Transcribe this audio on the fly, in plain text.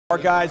Our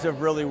guys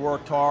have really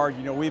worked hard.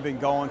 You know, we've been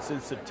going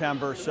since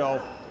September,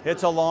 so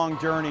it's a long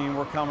journey and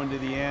we're coming to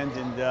the end.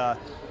 And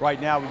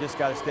right now we just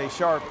got to stay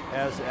sharp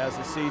as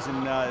the season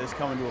is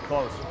coming to a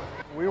close.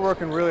 We're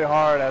working really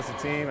hard as a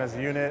team, as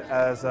a unit.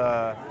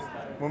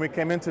 When we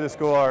came into the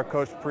school, our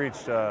coach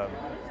preached,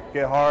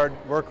 get hard,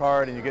 work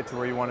hard, and you get to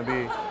where you want to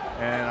be.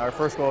 And our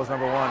first goal was #1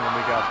 when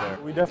we got there.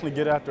 We definitely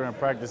get after in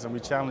practice and we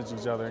challenge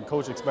each other, and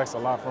coach expects a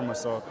lot from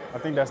us, so I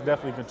think that's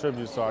definitely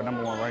contributes to our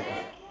 #1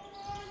 ranking.